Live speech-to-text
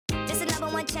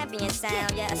#1 champion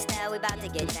sound. Yeah, Estelle, we about to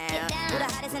get down. Who the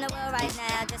hottest in the world right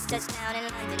now? Just touched down in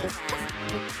London town.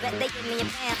 Bet they give me a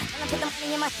pound. I'ma put the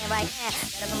money in my hand right now.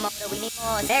 Better promoter, we need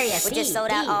more. Serious, we just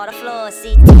sold out all the floors.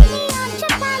 See, take me on a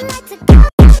trip, I'd like to go.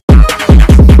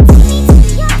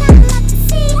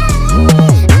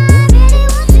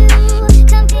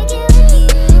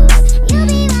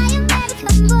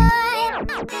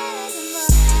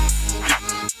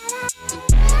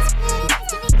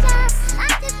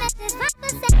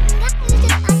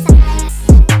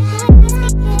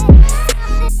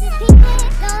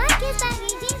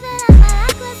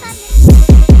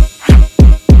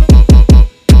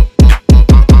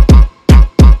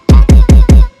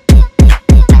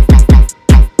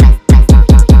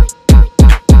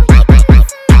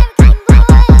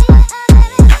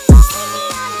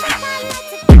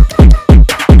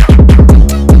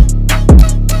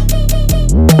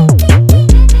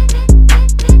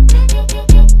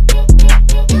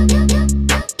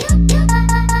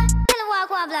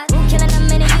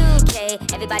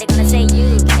 Everybody gonna say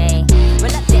UK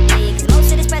reluctantly, cause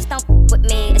most of this press don't with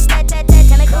me. Instead,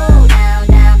 tell me cool down,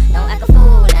 down. Don't act a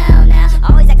fool now.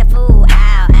 Always act a fool,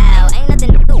 ow. Ain't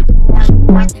nothing to do.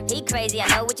 He crazy, I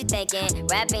know what you're thinking.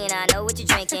 Rapping, I know what you're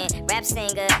drinking. Rap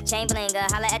singer, chain blinger.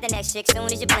 Holla at the next chick soon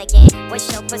as you're blinking.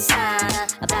 What's your persona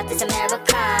about this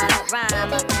Americana?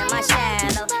 Rhyme up in my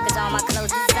shadow, cause all my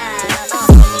clothes designer.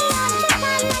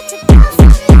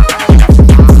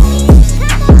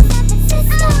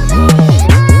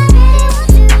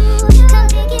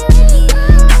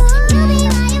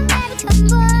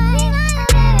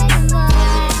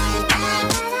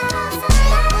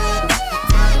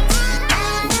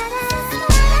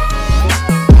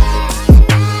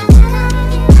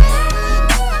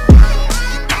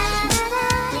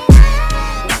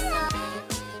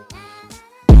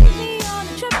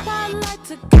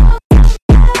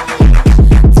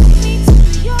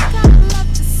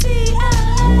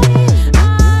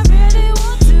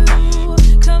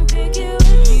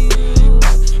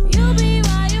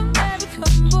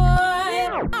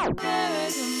 Yeah.